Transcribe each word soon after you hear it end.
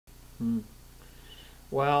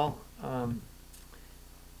Well,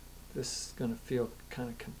 this is going to feel kind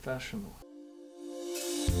of confessional.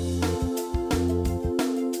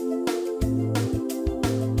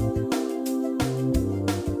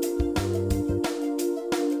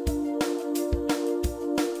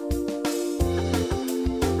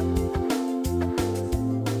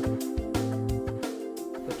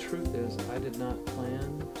 The truth is, I did not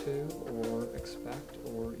plan to or expect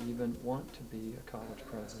or even want to be a college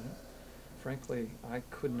president. Frankly, I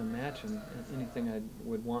couldn't imagine anything I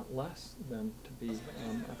would want less than to be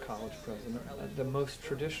a college president. The most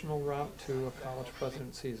traditional route to a college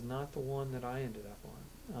presidency is not the one that I ended up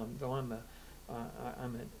on. Though I'm a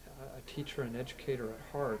teacher and educator at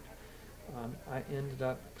heart, I ended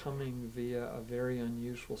up coming via a very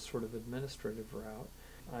unusual sort of administrative route.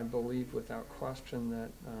 I believe without question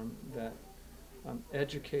that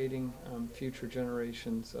educating future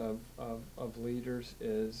generations of leaders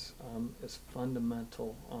is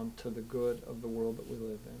fundamental to the good of the world that we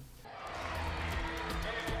live in.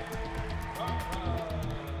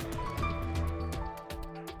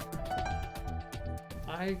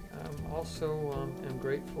 I also am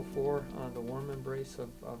grateful for the warm embrace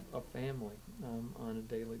of family on a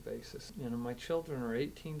daily basis. You know, my children are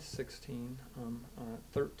 18, 16,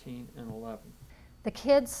 13, and 11. The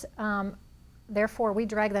kids, therefore, we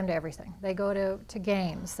drag them to everything. They go to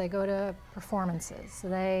games, they go to performances,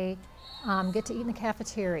 they get to eat in the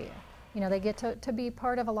cafeteria. You know, they get to be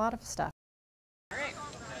part of a lot of stuff.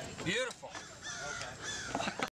 Beautiful.